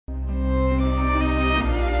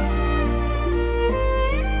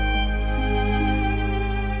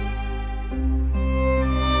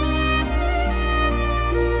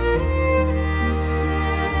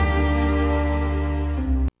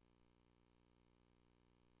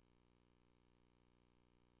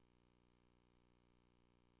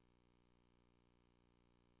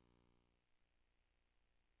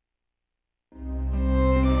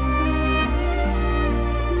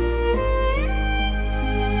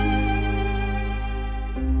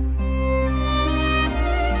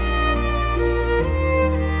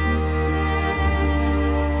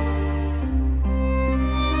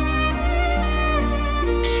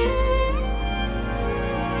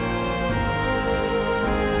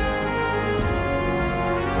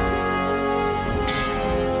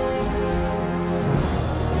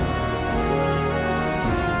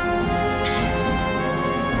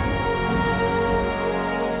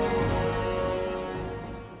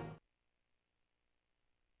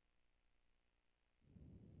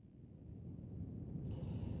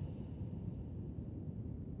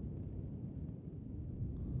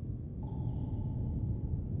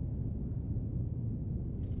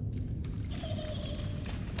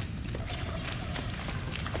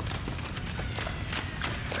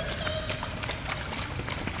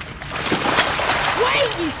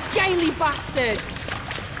scaly bastards!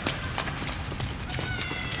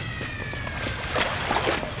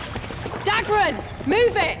 Dagran!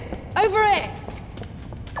 Move it! Over here!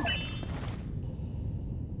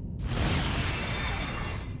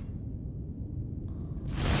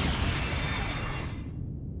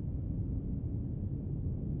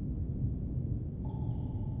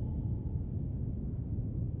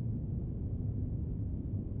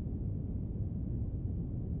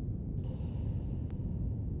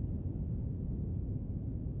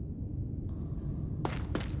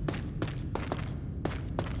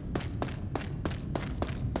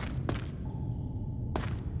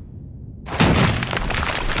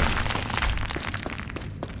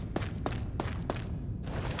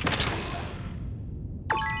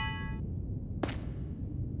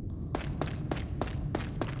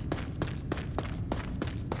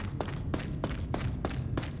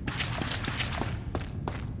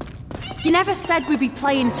 You never said we'd be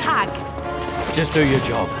playing tag. Just do your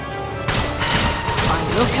job. Fine,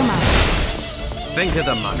 we'll come out. Think of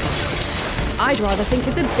the money. I'd rather think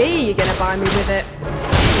of the beer you're gonna buy me with it.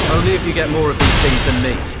 Only if you get more of these things than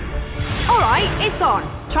me. Alright, it's on.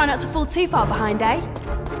 Try not to fall too far behind, eh?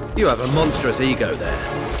 You have a monstrous ego there.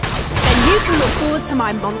 Then you can look forward to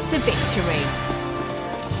my monster victory.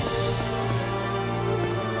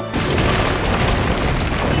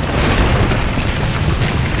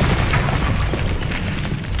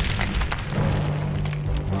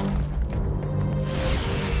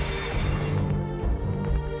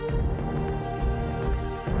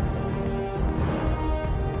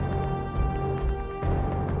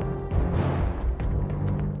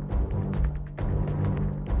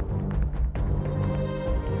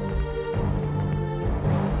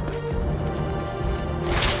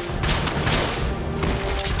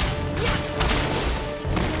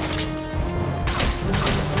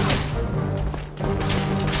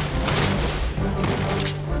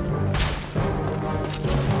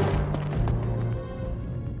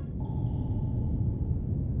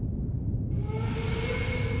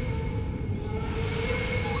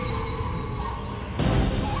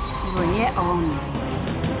 Bring it on.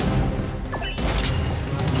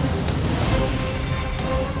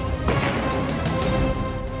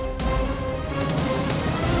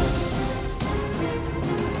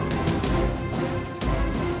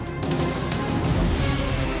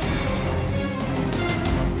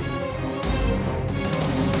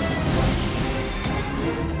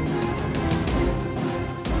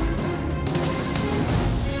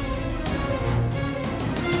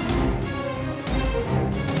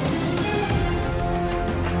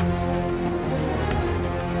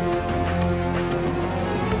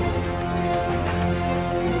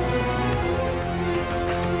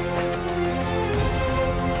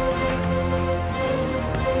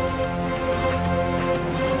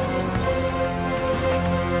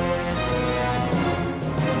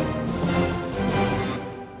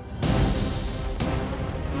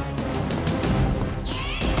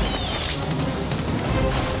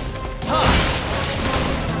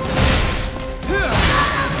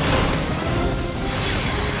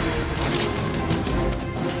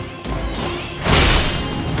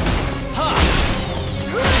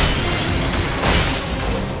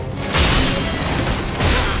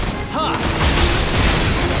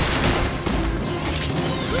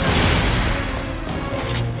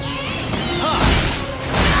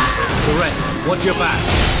 Watch your back.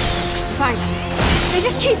 Thanks. They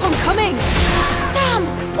just keep on coming. Damn!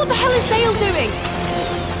 What the hell is Zale doing?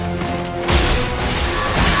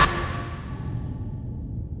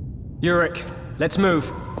 Yurik, let's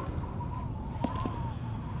move.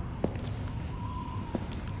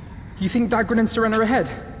 You think Dagran and Serena are ahead?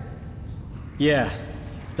 Yeah.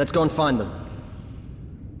 Let's go and find them.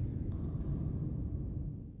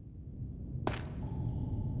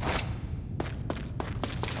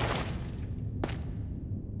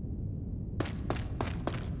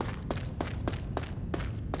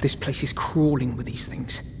 This place is crawling with these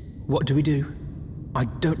things. What do we do? I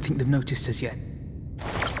don't think they've noticed us yet.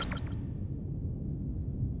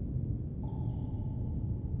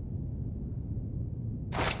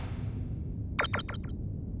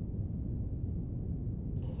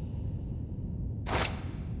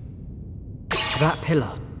 That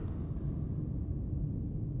pillar.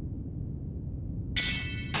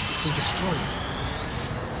 It's been destroyed.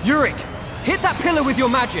 Yurik! Hit that pillar with your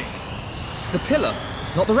magic! The pillar?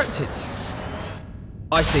 Not the reptids.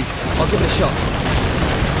 I see. I'll give it a shot.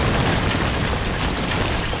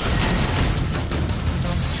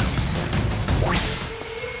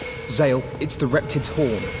 Zale, it's the reptid's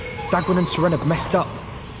horn. Dagran and Serena have messed up.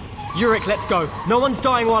 Yurik, let's go. No one's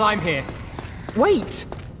dying while I'm here. Wait!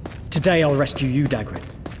 Today I'll rescue you, Dagrin.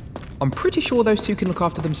 I'm pretty sure those two can look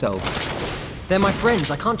after themselves. They're my friends,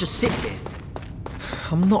 I can't just sit here.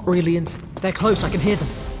 I'm not really into... They're close, I can hear them.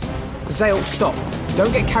 Zale, stop.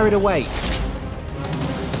 Don't get carried away.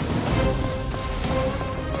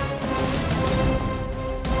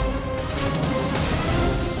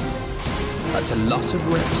 That's a lot of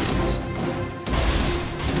reptiles.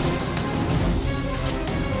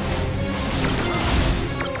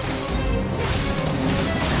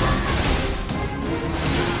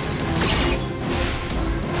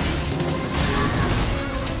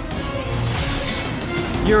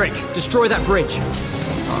 Yurik, destroy that bridge.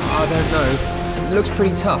 I don't know. It looks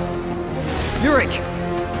pretty tough. Yurik!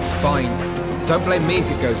 Fine. Don't blame me if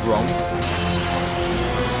it goes wrong.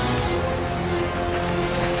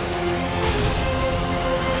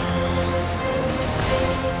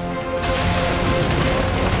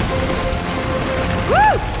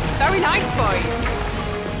 Woo! Very nice, boys.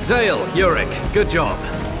 Zale, Yurik, good job.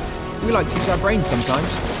 We like to use our brains sometimes,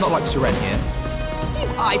 not like Seren here. You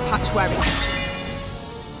eye patch wearing.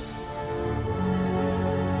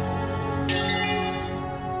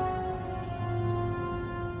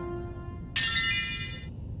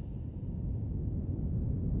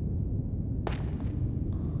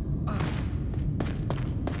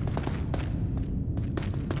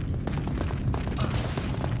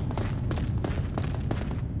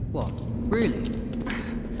 What? Really?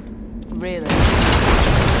 Really? Look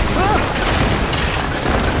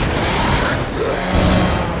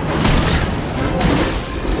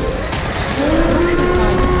at the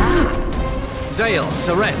size of that. Zale,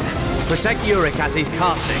 Seren, protect Yurik as he's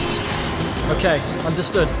casting. Okay,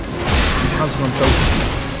 understood. I'm counting on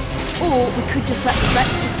both. Or we could just let the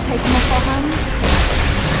reptids take him off our hands.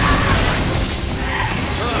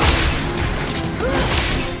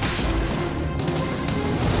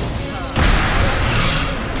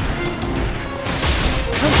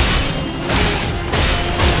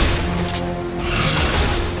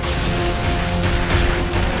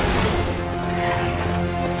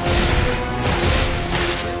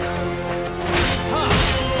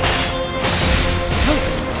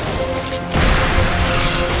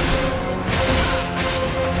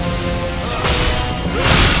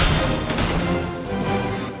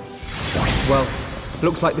 Well,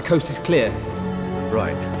 looks like the coast is clear.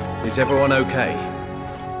 Right. Is everyone okay?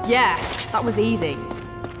 Yeah, that was easy.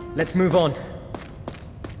 Let's move on.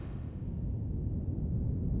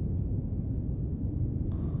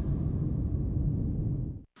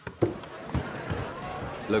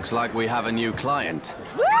 Looks like we have a new client.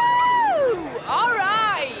 Woo! All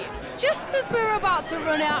right! Just as we're about to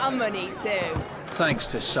run out of money, too. Thanks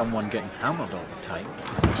to someone getting hammered all the time.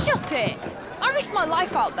 Shut it! I risked my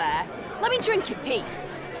life out there. Let me drink in peace.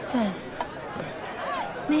 So,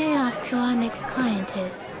 may I ask who our next client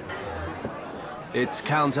is? It's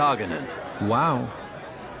Count Arganan. Wow.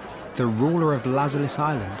 The ruler of Lazalis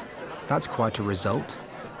Island. That's quite a result.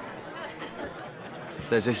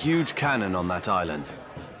 There's a huge cannon on that island.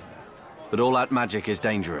 But all that magic is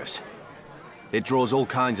dangerous. It draws all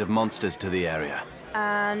kinds of monsters to the area.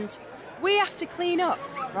 And we have to clean up,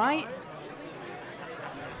 right?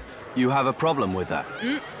 You have a problem with that?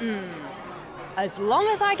 As long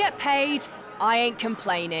as I get paid, I ain't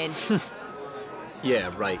complaining. Yeah,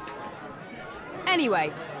 right.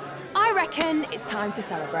 Anyway, I reckon it's time to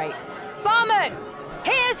celebrate. Barman!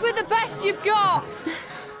 Hit us with the best you've got!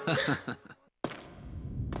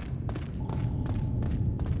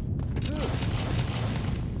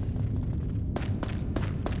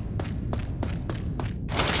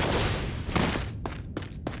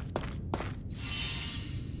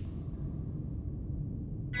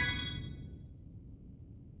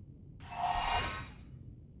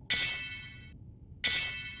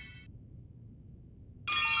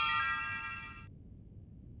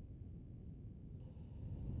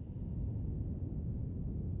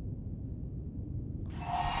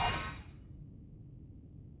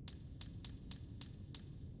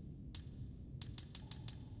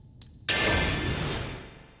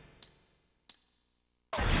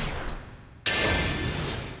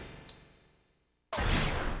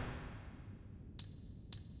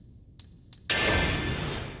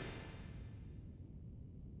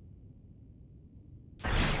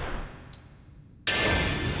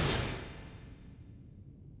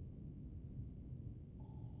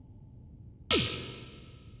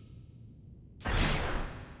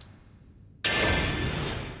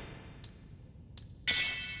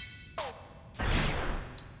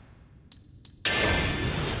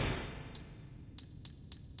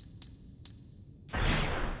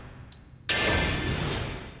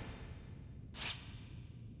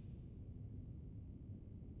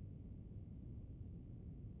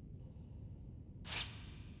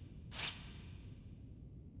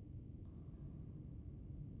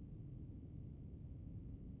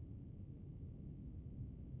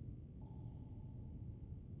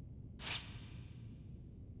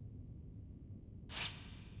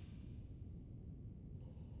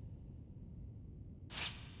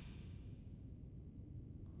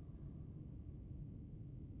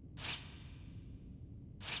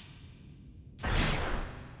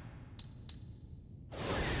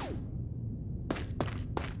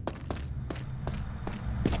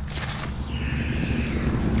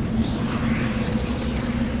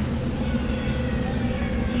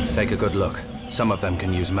 Take a good look. Some of them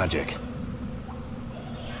can use magic.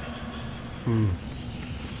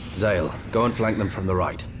 Zale, go and flank them from the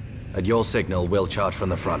right. At your signal, we'll charge from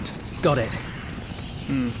the front. Got it.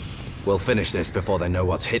 We'll finish this before they know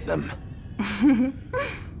what's hit them.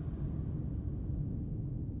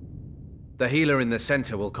 The healer in the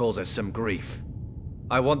center will cause us some grief.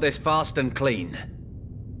 I want this fast and clean.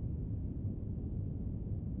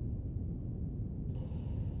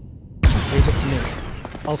 Leave it to me.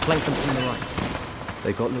 I'll flank them from the right.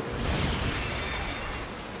 They got look.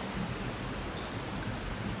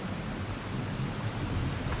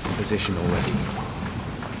 It's in position already.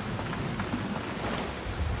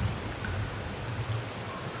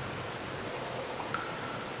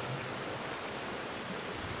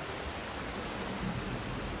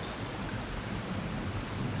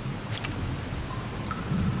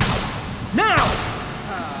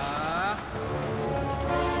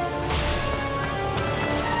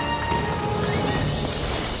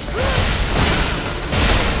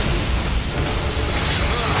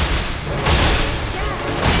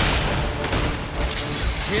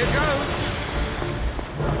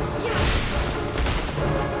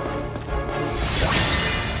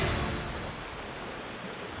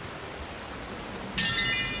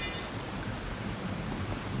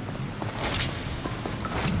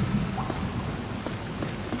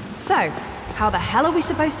 So, how the hell are we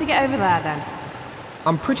supposed to get over there then?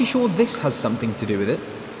 I'm pretty sure this has something to do with it.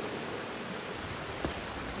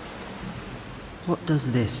 What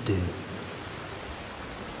does this do?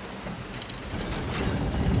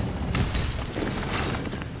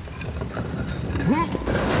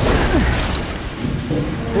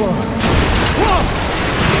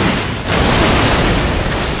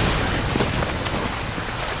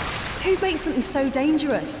 Who makes something so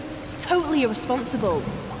dangerous? It's totally irresponsible.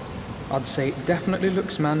 I'd say it definitely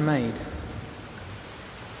looks man-made.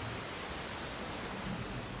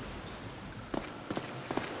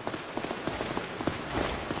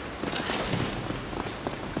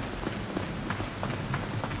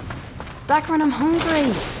 Dagran, I'm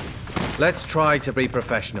hungry. Let's try to be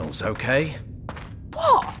professionals, okay?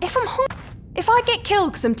 What? If I get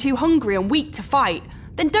killed because I'm too hungry and weak to fight,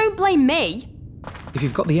 then don't blame me. If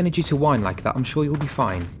you've got the energy to whine like that, I'm sure you'll be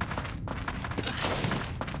fine.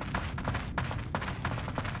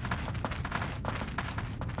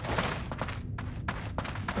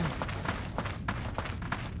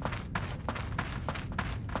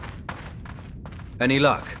 Any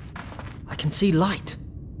luck? I can see light.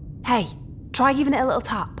 Hey, try giving it a little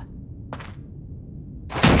tap.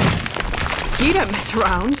 You don't mess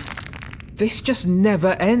around. This just never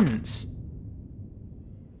ends.